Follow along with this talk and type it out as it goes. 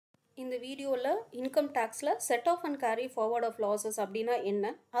இந்த வீடியோல income டாக்ஸ்ல set of and carry forward of losses அப்படின்னா என்ன,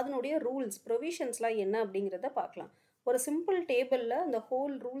 அதனுடைய ரூல்ஸ் ப்ரொவிஷன்ஸ்லாம் என்ன அப்படிங்கிறத பார்க்கலாம். ஒரு சிம்பிள் டேபிளில் அந்த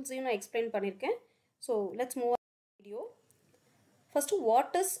ஹோல் ரூல்ஸையும் நான் எக்ஸ்பிளைன் பண்ணியிருக்கேன். So let's move video. First,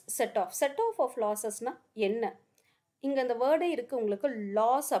 what is set of லாஸஸ்னா என்ன? இங்கே அந்த வேர்டே இருக்குது உங்களுக்கு,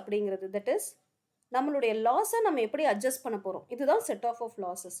 லாஸ் அப்படிங்கிறது. தட் இஸ் நம்மளுடைய லாஸை நம்ம எப்படி அட்ஜஸ்ட் பண்ண போகிறோம், இதுதான் செட் ஆஃப்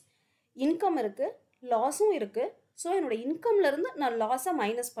லாஸஸ். இன்கம் இருக்குது, லாஸும் இருக்குது. ஸோ என்னோட இன்கம்லேருந்து நான் லாஸை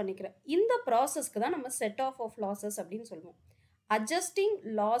மைனஸ் பண்ணிக்கிறேன். இந்த ப்ராசஸ்க்கு தான் நம்ம செட் ஆஃப் லாஸஸ் அப்படின்னு சொல்லுவோம். Adjusting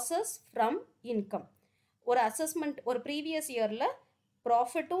losses from income. ஒரு அசஸ்மெண்ட், ஒரு ப்ரீவியஸ் இயரில்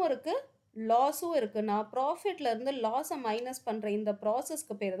ப்ராஃபிட்டும் இருக்குது, லாஸும் இருக்குது. நான் ப்ராஃபிட்லேருந்து லாஸை மைனஸ் பண்ணுற இந்த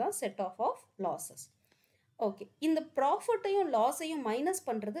ப்ராசஸ்க்கு பேர் தான் செட் ஆஃப் லாஸஸ். ஓகே, இந்த ப்ராஃபிட்டையும் லாஸையும் மைனஸ்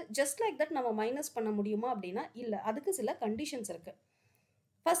பண்ணுறது ஜஸ்ட் லைக் தட் நம்ம மைனஸ் பண்ண முடியுமா அப்படின்னா இல்லை, அதுக்கு சில கண்டிஷன்ஸ் இருக்குது.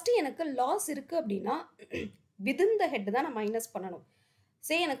 ஃபஸ்ட்டு எனக்கு லாஸ் இருக்குது அப்படின்னா விதின் த ஹெட் தான் நான் மைனஸ் பண்ணணும்.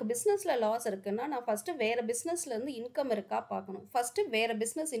 எனக்கு பிஸ்னஸில் லாஸ் இருக்குன்னா நான் ஃபஸ்ட்டு வேறு பிஸ்னஸ்லேருந்து இன்கம் இருக்கா பார்க்கணும். ஃபஸ்ட்டு வேறு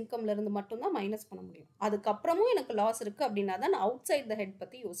பிஸ்னஸ் இன்கம்லேருந்து மட்டும்தான் மைனஸ் பண்ண முடியும். அதுக்கப்புறமும் எனக்கு லாஸ் இருக்குது அப்படின்னா தான் நான் அவுட் சைட் த ஹெட்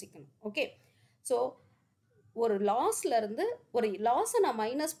பற்றி யோசிக்கணும். ஓகே, ஸோ ஒரு லாஸ்லேருந்து ஒரு லாஸை நான்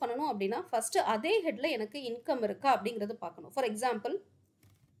மைனஸ் பண்ணணும் அப்படின்னா ஃபஸ்ட்டு அதே ஹெட்டில் எனக்கு இன்கம் இருக்கா அப்படிங்கிறது பார்க்கணும். ஃபார் எக்ஸாம்பிள்,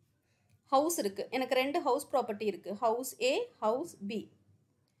 ஹவுஸ் இருக்குது, எனக்கு 2 ஹவுஸ் ப்ராப்பர்ட்டி இருக்குது, ஹவுஸ் ஏ, ஹவுஸ் பி.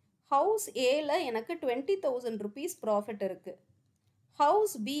 ஹவுஸ் ஏல எனக்கு 20,000 rupees ப்ராஃபிட் இருக்குது.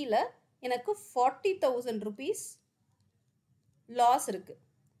 ஹவுஸ் பியில் எனக்கு 40,000 rupees லாஸ் இருக்குது.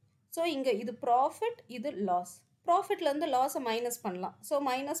 ஸோ இங்கே இது ப்ராஃபிட், இது லாஸ். ப்ராஃபிட்லேருந்து லாஸை மைனஸ் பண்ணலாம். ஸோ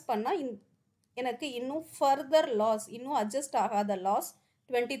மைனஸ் பண்ணால் எனக்கு இன்னும் ஃபர்தர் லாஸ், இன்னும் அட்ஜஸ்ட் ஆகாத லாஸ்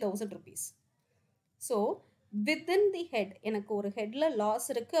 20,000 rupees. ஸோ வித்தின் தி ஹெட், எனக்கு ஒரு ஹெட்டில் லாஸ்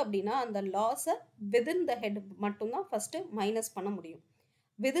இருக்குது அப்படின்னா அந்த லாஸை வித்தின் த ஹெட் மட்டும்தான் ஃபஸ்ட்டு மைனஸ் பண்ண முடியும்.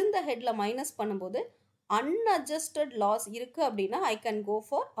 விதின் த ஹெட்டில் மைனஸ் பண்ணும்போது அன்அட்ஜஸ்டட் லாஸ் இருக்குது அப்படின்னா I can go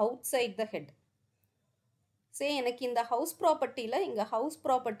for out side the head. எனக்கு இந்த ஹவுஸ் ப்ராப்பர்ட்டியில், இங்கே ஹவுஸ்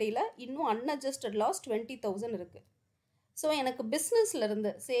ப்ராப்பர்ட்டியில் இன்னும் அன்அட்ஜஸ்டட் லாஸ் 20,000 இருக்குது. ஸோ எனக்கு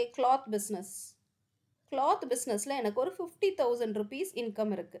பிஸ்னஸ்லேருந்து கிளாத் பிஸ்னஸில் எனக்கு ஒரு 50,000 rupees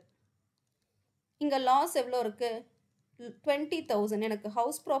இன்கம் இருக்குது. இங்கே லாஸ் எவ்வளோ இருக்குது? 20,000. எனக்கு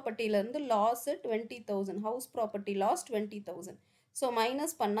house ப்ராப்பர்ட்டியிலேருந்து loss 20,000, house property loss 20,000. So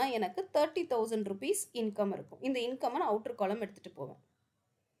minus பண்ணால் எனக்கு 30,000 rupees இன்கம் இருக்கும். இந்த இன்கம்மை நான் அவுட்டர் காலம் எடுத்துகிட்டு போவேன்.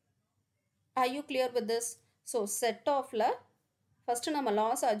 Are you clear with this? So set ஆஃபில் ஃபஸ்ட்டு நம்ம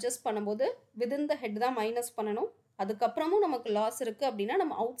லாஸை அட்ஜஸ்ட் பண்ணும்போது விதின் த ஹெட் தான் மைனஸ் பண்ணணும். அதுக்கப்புறமும் நமக்கு லாஸ் இருக்குது அப்படின்னா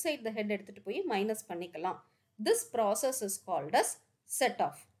நம்ம அவுட் சைட் த ஹெட் எடுத்துகிட்டு போய் மைனஸ் பண்ணிக்கலாம். This process is called as set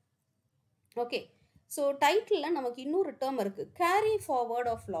of. Okay, so டைட்டிலில் நமக்கு இன்னொரு டேர்ம் இருக்குது, carry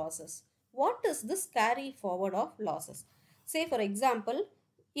forward of losses. What is this carry forward of losses? For example,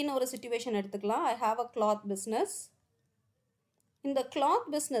 இன்னொரு சிச்சுவேஷன் எடுத்துக்கலாம். I have a cloth business. இந்த cloth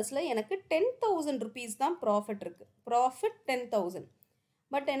பிஸ்னஸில் எனக்கு 10,000 rupees தான் profit இருக்குது. ப்ராஃபிட் 10,000.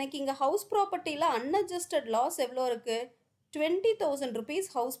 பட் எனக்கு இங்கே ஹவுஸ் ப்ராப்பர்ட்டியில் அன்அட்ஜஸ்டட் லாஸ் எவ்வளோ இருக்குது? 20,000 rupees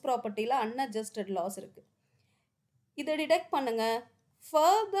ஹவுஸ் ப்ராப்பர்ட்டியில் அன்அட்ஜஸ்டட் லாஸ் இருக்குது. இதை டிடெக்ட் பண்ணுங்கள்.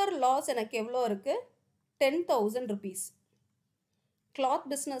 ஃபர்தர் லாஸ் எனக்கு எவ்வளோ இருக்குது? 10,000 rupees. கிளாத்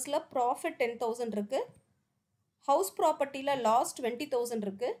பிஸ்னஸில் ப்ராஃபிட் 10,000 இருக்குது, ஹவுஸ் ப்ராப்பர்ட்டியில் லாஸ் 20,000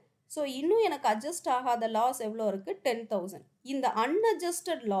 இருக்குது. ஸோ இன்னும் எனக்கு அட்ஜஸ்ட் ஆகாத லாஸ் எவ்வளோ இருக்குது? 10,000. இந்த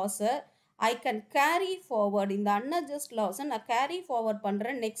அன்அட்ஜஸ்டட் லாஸை ஐ கேன் கேரி ஃபார்வர்ட். இந்த அன்அட்ஜஸ்ட் லாஸை நான் கேரி ஃபார்வர்ட்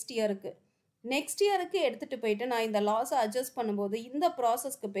பண்ணுறேன் நெக்ஸ்ட் இயருக்கு எடுத்துகிட்டு போயிட்டு நான் இந்த லாஸை அட்ஜஸ்ட் பண்ணும்போது இந்த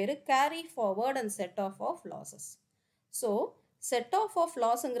ப்ராசஸ்க்கு பேர் carry forward and set of losses. So set of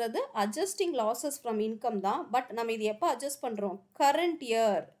லாஸுங்கிறது adjusting losses from income தான். பட் நம்ம இது எப்போ அட்ஜஸ்ட் பண்ணுறோம்? கரண்ட்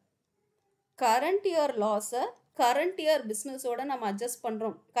இயர் லாஸை கரண்ட் இயர் பிஸ்னஸோட நம்ம அட்ஜஸ்ட்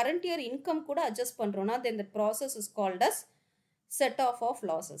பண்ணுறோம், கரண்ட் இயர் இன்கம் கூட அட்ஜஸ்ட் பண்ணுறோன்னா தென் the process is called as set of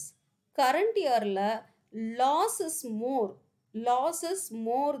losses. Current இயரில் loss is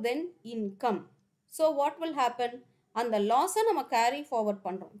more then income. So what will happen? அந்த லாஸை நம்ம கேரி ஃபார்வர்ட்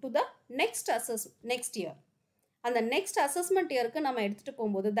பண்ணுறோம் டு த நெக்ஸ்ட் இயர். அந்த நெக்ஸ்ட் அசஸ்மெண்ட் இயருக்கு நம்ம எடுத்துகிட்டு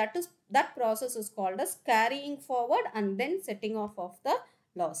போகும்போது that process is called as carrying forward and then setting of the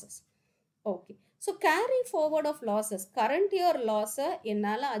losses. Okay, so carry forward of losses, current year லாஸை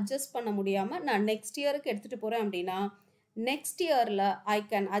என்னால் அட்ஜஸ்ட் பண்ண முடியாமல் நான் நெக்ஸ்ட் இயருக்கு எடுத்துகிட்டு போகிறேன் அப்படின்னா நெக்ஸ்ட் இயரில் I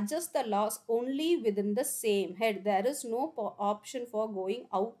can adjust the loss only within the same head. There is no option for going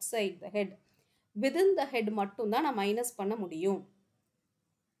out side the head. Within the head மட்டும்தான் நான் மைனஸ் பண்ண முடியும்.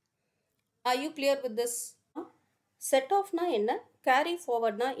 Are you clear with this? Set ஆஃப்னா என்ன, carry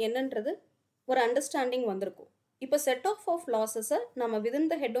ஃபார்வர்ட்னா என்னன்றது ஒரு understanding வந்திருக்கும். இப்போ set of லாஸஸை நம்ம விதின்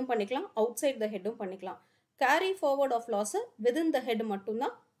த ஹெட்டும் பண்ணிக்கலாம், அவுட் சைட் த ஹெட்டும் பண்ணிக்கலாம். கேரி ஃபார்வர்ட் ஆஃப் லாஸை விதின் த ஹெட்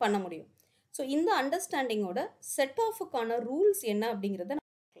மட்டும்தான் பண்ண முடியும். ஸோ இந்த அண்டர்ஸ்டாண்டிங்கோட செட் ஆஃபுக்கான ரூல்ஸ் என்ன அப்படிங்கிறத நம்ம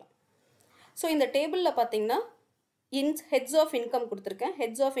பார்க்கலாம். ஸோ இந்த டேபிளில் பார்த்தீங்கன்னா ஹெட்ஸ் ஆஃப் இன்கம் கொடுத்துருக்கேன்.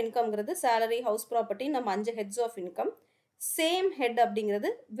 Heads of இன்கம்ங்கிறது salary, house property, நம்ம 5 heads of income. Same head அப்படிங்கிறது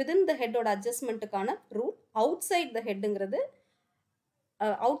within the ஹெட்டோட அட்ஜஸ்ட்மெண்ட்டுக்கான rule. Out side the ஹெட்டுங்கிறது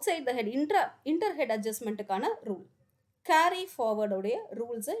out side the head inter head அட்ஜஸ்ட்மெண்ட்டுக்கான rule. Carry ஃபார்வர்டோடைய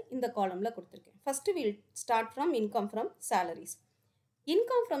ரூல்ஸை இந்த காலமில் கொடுத்துருக்கேன். First will start from income from salaries.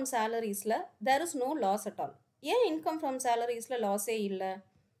 Income from சேலரிஸில் there is no loss at all. ஏன் income from சேலரிஸில் லாஸே இல்லை?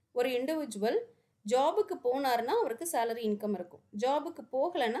 ஒரு individual ஜாபுக்கு போனார்னா அவருக்கு salary income இருக்கும், ஜாபுக்கு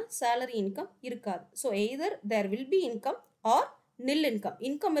போகலைன்னா சேலரி இன்கம் இருக்காது. So either there will be income R நில் இன்கம்.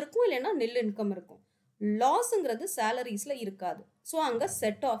 இன்கம் இருக்கும், இல்லைன்னா நில் இன்கம் இருக்கும். லாஸுங்கிறது சேலரிஸில் இருக்காது. ஸோ அங்கே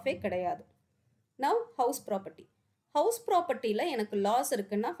செட் ஆஃபே கிடையாது. Now house property. ஹவுஸ் ப்ராப்பர்ட்டியில் எனக்கு லாஸ்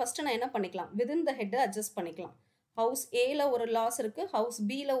இருக்குன்னா ஃபஸ்ட்டு நான் என்ன பண்ணிக்கலாம்? விதின் த ஹெட்டை அட்ஜஸ்ட் பண்ணிக்கலாம். ஹவுஸ் ஏல ஒரு லாஸ் இருக்குது, ஹவுஸ்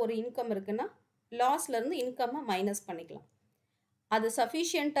பியில் ஒரு இன்கம் இருக்குன்னா லாஸ்லேருந்து இன்கம்மை மைனஸ் பண்ணிக்கலாம். அது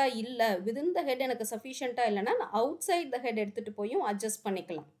சஃபிஷியண்ட்டாக இல்லை, விதின் த ஹெட் எனக்கு சஃபிஷியண்ட்டாக இல்லைன்னா நான் அவுட் சைட் த ஹெட் எடுத்துகிட்டு போயும் அட்ஜஸ்ட்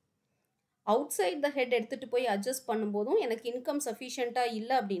பண்ணிக்கலாம். அவுட் சைட் த ஹெட் எடுத்துகிட்டு போய் அட்ஜஸ்ட் பண்ணும்போதும் எனக்கு இன்கம் சஃபிஷியண்ட்டாக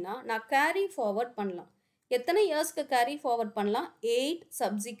இல்லை அப்படின்னா நான் கேரி ஃபார்வர்ட் பண்ணலாம். எத்தனை இயர்ஸ்க்கு கேரி ஃபார்வர்ட் பண்ணலாம்? 8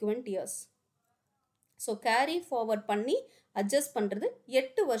 subsequent years. So carry forward பண்ணி அட்ஜஸ்ட் பண்ணுறது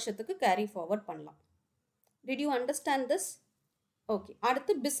 8 வருஷத்துக்கு கேரி ஃபார்வர்ட் பண்ணலாம். Did you understand this? Okay.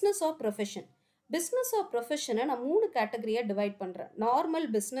 அடுத்து business or profession. Business or ப்ரொஃபஷனை நான் 3 கேட்டகரியாக டிவைட் பண்ணுறேன். Normal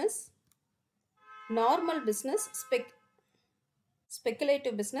business,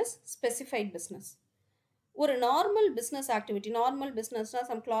 speculative business, specified business. ஒரு normal business activity, normal பிஸ்னஸ்னால்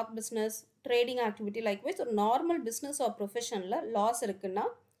some cloth business, trading activity, likewise ஒரு normal business or ப்ரொஃபஷனில் loss இருக்குன்னா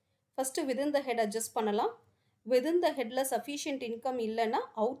first within the head adjust பண்ணலாம். Within த ஹெட்டில் sufficient income இல்லைன்னா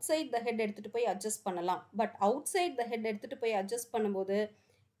out side the head எடுத்துகிட்டு போய் adjust பண்ணலாம். But out side the head எடுத்துகிட்டு போய் adjust பண்ணும்போது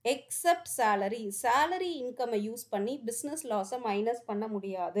எக்ஸப்ட் சேலரி இன்கம்மை யூஸ் பண்ணி பிஸ்னஸ் லாஸை மைனஸ் பண்ண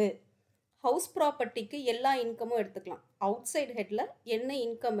முடியாது. ஹவுஸ் ப்ராப்பர்ட்டிக்கு எல்லா இன்கமும் எடுத்துக்கலாம். அவுட் சைட் ஹெட்டில் என்ன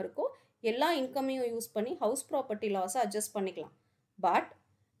இன்கம் இருக்கோ எல்லா இன்கமையும் யூஸ் பண்ணி ஹவுஸ் ப்ராப்பர்ட்டி லாஸை அட்ஜஸ்ட் பண்ணிக்கலாம். பட்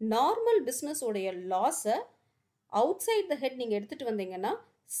நார்மல் பிஸ்னஸோடைய லாஸை அவுட் சைட் த ஹெட் நீங்கள் எடுத்துகிட்டு வந்தீங்கன்னா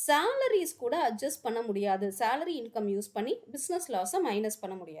சேலரிஸ் கூட அட்ஜஸ்ட் பண்ண முடியாது. சேலரி இன்கம் யூஸ் பண்ணி பிஸ்னஸ் லாஸை மைனஸ்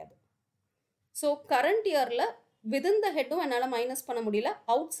பண்ண முடியாது. ஸோ கரண்ட் இயரில் விதின் த ஹெட்டும் என்னால் மைனஸ் பண்ண முடியல,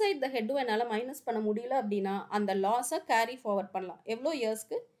 அவுட் சைட் த ஹெட்டும் என்னால் மைனஸ் பண்ண முடியல அப்படின்னா அந்த லாஸை கேரி ஃபார்வர்ட் பண்ணலாம். எவ்வளோ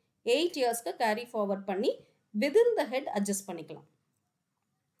இயர்ஸ்க்கு? 8 இயர்ஸ்க்கு கேரி ஃபார்வர்ட் பண்ணி விதின் த ஹெட் அட்ஜஸ்ட் பண்ணிக்கலாம்.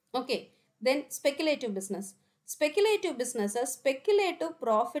 ஓகே. தென் ஸ்பெக்குலேட்டிவ் பிஸ்னஸ். ஸ்பெக்குலேட்டிவ் பிஸ்னஸை ஸ்பெக்குலேட்டிவ்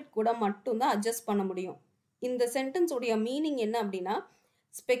ப்ராஃபிட் கூட மட்டும்தான் அட்ஜஸ்ட் பண்ண முடியும். இந்த சென்டென்ஸ் உடைய மீனிங் என்ன அப்படின்னா,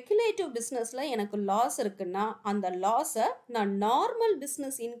 ஸ்பெக்குலேட்டிவ் பிஸ்னஸில் எனக்கு லாஸ் இருக்குன்னா அந்த லாஸை நான் நார்மல்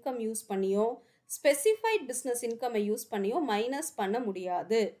பிஸ்னஸ் இன்கம் யூஸ் பண்ணியோ ஸ்பெசிஃபைட் பிஸ்னஸ் இன்கம்மை யூஸ் பண்ணியோ மைனஸ் பண்ண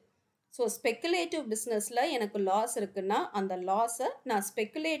முடியாது. ஸோ ஸ்பெக்குலேட்டிவ் பிஸ்னஸில் எனக்கு லாஸ் இருக்குன்னா அந்த லாஸை நான்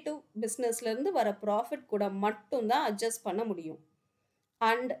ஸ்பெக்குலேட்டிவ் பிஸ்னஸ்லேருந்து வர ப்ராஃபிட் கூட மட்டும்தான் அட்ஜஸ்ட் பண்ண முடியும்.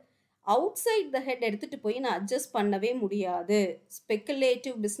 And out side the head எடுத்துகிட்டு போய் நான் அட்ஜஸ்ட் பண்ணவே முடியாது.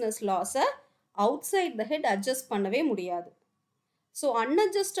 ஸ்பெக்குலேட்டிவ் பிஸ்னஸ் லாஸை out side the head adjust பண்ணவே முடியாது. ஸோ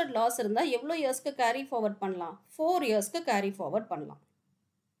அன்அட்ஜஸ்டட் லாஸ் இருந்தால் எவ்வளோ இயர்ஸ்க்கு கேரி ஃபார்வர்ட் பண்ணலாம்? 4 இயர்ஸ்க்கு கேரி ஃபார்வர்ட் பண்ணலாம்.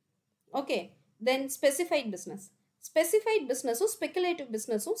 ஓகே. தென் specified business. Specified பிஸ்னஸும் speculative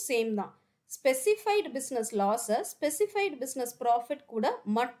பிஸ்னஸும் same தான். ஸ்பெசிஃபைட் பிஸ்னஸ் லாஸை ஸ்பெசிஃபைட் பிஸ்னஸ் ப்ராஃபிட் கூட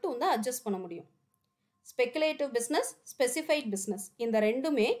மட்டும் தான் அட்ஜஸ்ட் பண்ண முடியும். ஸ்பெக்குலேட்டிவ் பிஸ்னஸ், ஸ்பெசிஃபைட் பிஸ்னஸ் இந்த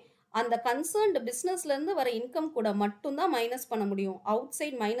ரெண்டுமே அந்த கன்சர்ன்டு பிஸ்னஸ்லேருந்து வர இன்கம் கூட மட்டும்தான் மைனஸ் பண்ண முடியும். அவுட்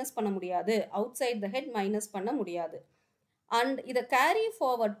சைட் மைனஸ் பண்ண முடியாது, out side the head minus பண்ண முடியாது. அண்ட் இதை கேரி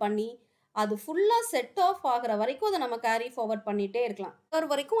ஃபார்வர்ட் பண்ணி அது ஃபுல்லாக செட் ஆஃப் ஆகிற வரைக்கும் அதை நம்ம கேரி ஃபார்வர்ட் பண்ணிகிட்டே இருக்கலாம். அது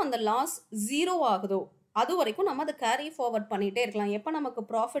வரைக்கும் அந்த லாஸ் 0 ஆகுதோ அது வரைக்கும் நம்ம அதை கேரி ஃபார்வர்ட் பண்ணிகிட்டே இருக்கலாம். எப்போ நமக்கு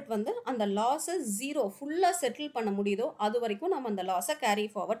ப்ராஃபிட் வந்து அந்த லாஸை 0 ஃபுல்லாக செட்டில் பண்ண முடியுதோ அது வரைக்கும் நம்ம அந்த லாஸை கேரி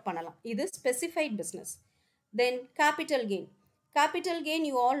ஃபார்வர்ட் பண்ணலாம். இது specified business. Then capital gain. Capital gain,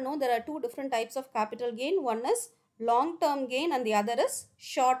 you all know there are 2 different types of capital gain. One is long term gain and the other is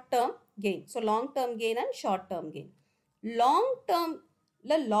short term gain. So long term gain and short term gain. Long term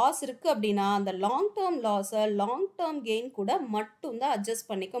loss இருக்கு அப்படின்னா அந்த long term loss long term gain கூட மட்டும்தான் adjust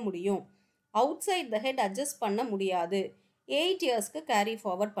பண்ணிக்க முடியும். Out side the head adjust பண்ண முடியாது. 8 இயர்ஸ்க்கு கேரி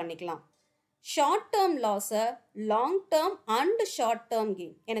ஃபார்வர்ட் பண்ணிக்கலாம். ஷார்ட் டேர்ம் லாஸை long term and short term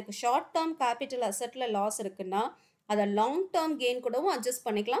gain. எனக்கு ஷார்ட் டேர்ம் கேபிட்டல் அசெட்டில் லாஸ் இருக்குன்னா அதை லாங் டேர்ம் கெயின் கூடவும் அட்ஜஸ்ட்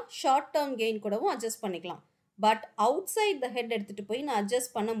பண்ணிக்கலாம், ஷார்ட் டேர்ம் கெயின் கூடவும் அட்ஜஸ்ட் பண்ணிக்கலாம். But out side the head எடுத்துகிட்டு போய் நான்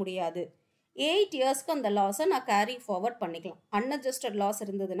அட்ஜஸ்ட் பண்ண முடியாது. 8 இயர்ஸ்க்கு அந்த லாஸை நான் கேரி ஃபார்வர்ட் பண்ணிக்கலாம். அன்அட்ஜஸ்டட் லாஸ்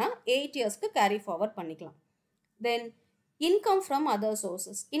இருந்ததுன்னா 8 இயர்ஸ்க்கு கேரி ஃபார்வர்ட் பண்ணிக்கலாம். தென் income from other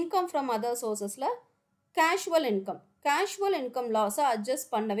sources. Income from other சோர்சஸில் casual income லாஸை அட்ஜஸ்ட்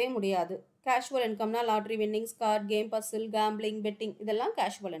பண்ணவே முடியாது. Casual இன்கம்னா lottery winnings, card game, Basil, gambling, bedding இதெல்லாம்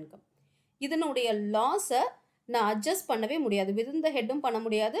கேஷுவல் இன்கம். இதனுடைய லாஸை நான் அட்ஜஸ்ட் பண்ணவே முடியாது. வித்தின் த ஹெட்டும் பண்ண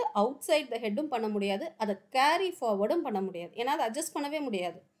முடியாது, அவுட் சைட் த ஹெட்டும் பண்ண முடியாது, அதை கேரி ஃபார்வர்டும் பண்ண முடியாது. ஏன்னா அதை அட்ஜஸ்ட் பண்ணவே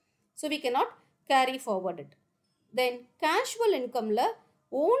முடியாது. So we can not carry forward it. Then casual இன்கமில்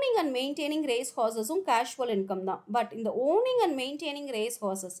owning and maintaining race ஹார்சஸும் casual income தான். பட் இந்த owning and maintaining race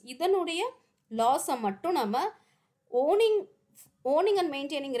horses இதனுடைய லாஸை மட்டும் நம்ம ஓனிங் அண்ட்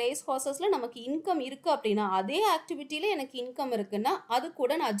மெயின்டைனிங் ரேஸ் ஹார்சஸில் நமக்கு இன்கம் இருக்குது அப்படின்னா, அதே ஆக்டிவிட்டியில் எனக்கு இன்கம் இருக்குன்னா அது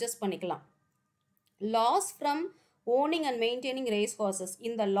கூட நான் அட்ஜஸ்ட் பண்ணிக்கலாம். Loss from owning and maintaining race horses,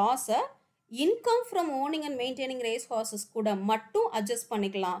 இந்த லாஸை income from owning and maintaining race horses கூட மட்டும் அட்ஜஸ்ட்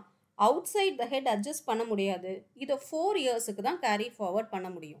பண்ணிக்கலாம். Out side the head adjust பண்ண முடியாது. இதை 4 இயர்ஸுக்கு தான் கேரி ஃபார்வர்ட் பண்ண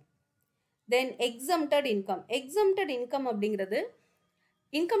முடியும். தென் எக்ஸம்டட் இன்கம். எக்ஸம்டட் இன்கம் அப்படிங்கிறது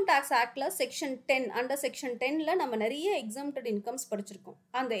இன்கம் டேக்ஸ் ஆக்டில் செக்ஷன் 10 அண்டர் செக்ஷன் 10ல் நம்ம நிறைய எக்ஸம்டட் இன்கம்ஸ் படிச்சிருக்கோம்.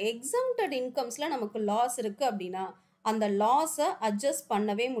 அந்த எக்ஸம்டட் இன்கம்ஸில் நமக்கு லாஸ் இருக்குது அப்படின்னா அந்த லாஸை அட்ஜஸ்ட்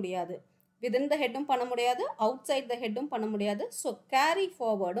பண்ணவே முடியாது. வித்தின் த ஹெட்டும் பண்ண முடியாது, அவுட் சைட் த ஹெட்டும் பண்ண முடியாது, ஸோ கேரி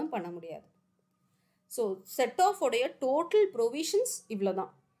ஃபார்வர்டும் பண்ண முடியாது. ஸோ செட் ஆஃப் உடைய டோட்டல் ப்ரொவிஷன்ஸ் இவ்வளோ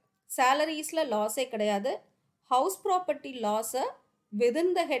தான். சேலரிஸில் லாஸே கிடையாது. ஹவுஸ் ப்ராப்பர்ட்டி லாஸை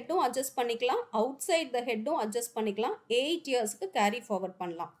வித்தின் த ஹெட்டும் அட்ஜஸ்ட் பண்ணிக்கலாம், அவுட் சைட் த ஹெட்டும் அட்ஜஸ்ட் பண்ணிக்கலாம். 8 இயர்ஸ்க்கு கேரி ஃபார்வர்ட்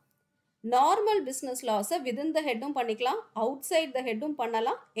பண்ணலாம். நார்மல் பிஸ்னஸ் லாஸை வித்தின் த ஹெட்டும் பண்ணிக்கலாம், அவுட் சைட் த ஹெட்டும்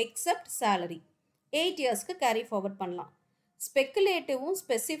பண்ணலாம், எக்ஸப்ட் சேலரி. 8 இயர்ஸ்க்கு கேரி ஃபார்வர்ட் பண்ணலாம். ஸ்பெக்குலேட்டிவும்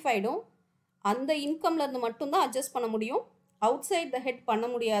ஸ்பெசிஃபைடும் அந்த இன்கம்லேருந்து மட்டும்தான் அட்ஜஸ்ட் பண்ண முடியும். அவுட் சைட் த ஹெட் பண்ண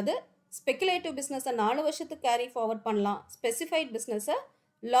முடியாது. ஸ்பெக்குலேட்டிவ் பிஸ்னஸை 4 வருஷத்துக்கு கேரி ஃபார்வர்ட் பண்ணலாம். ஸ்பெசிஃபைட் பிஸ்னஸை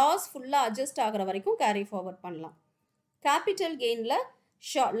லாஸ் ஃபுல்லாக அட்ஜஸ்ட் ஆகிற வரைக்கும் கேரி ஃபார்வர்ட் பண்ணலாம். கேபிட்டல் கெயினில்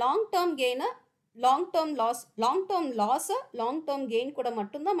லாங் டேர்ம் கெயினை லாங் டேர்ம் லாஸை லாங் டேர்ம் கெயின் கூட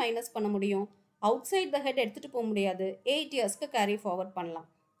மட்டும்தான் மைனஸ் பண்ண முடியும். அவுட் சைட் த ஹெட் எடுத்துகிட்டு போக முடியாது. 8 இயர்ஸ்க்கு கேரி ஃபார்வர்ட் பண்ணலாம்.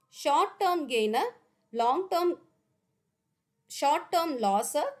 ஷார்ட் டேர்ம் கெயினை ஷார்ட் டேர்ம்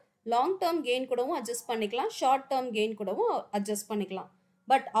லாஸை லாங் டேர்ம் கெயின் கூடவும் அட்ஜஸ்ட் பண்ணிக்கலாம், ஷார்ட் டேர்ம் கெயின் கூடவும் அட்ஜஸ்ட் பண்ணிக்கலாம்.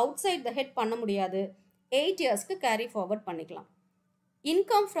 But out side the head பண்ண முடியாது. 8 இயர்ஸ்க்கு கேரி ஃபார்வர்ட் பண்ணிக்கலாம்.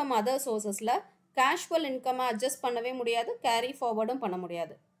 Income from other சோர்சஸில் casual இன்கம்மை adjust பண்ணவே முடியாது, கேரி ஃபார்வர்டும் பண்ண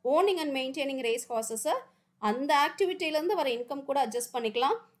முடியாது. ஓனிங் அண்ட் மெயின்டைனிங் ரேஸ் ஹார்சஸை அந்த ஆக்டிவிட்டியிலேருந்து வர இன்கம் கூட அட்ஜஸ்ட்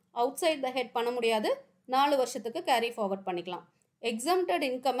பண்ணிக்கலாம். அவுட் சைட் த ஹெட் பண்ண முடியாது, 4 வருஷத்துக்கு கேரி ஃபார்வர்ட் பண்ணிக்கலாம். எக்ஸம்டட்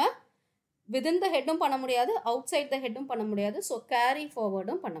இன்கம்மை வித்தின் த ஹெட்டும் பண்ண முடியாது, அவுட் சைட் த ஹெட்டும் பண்ண முடியாது, ஸோ கேரி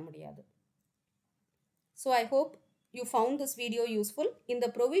ஃபார்வர்டும் பண்ண முடியாது. So I hope you found this video useful. இந்த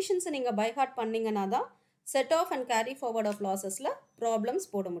ப்ரொவிஷன்ஸை நீங்கள் பை ஹார்ட் பண்ணிங்கன்னா தான் set of and carry forward of லாஸஸில் problems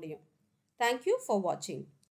போட முடியும். தேங்க்யூ ஃபார் வாட்சிங்.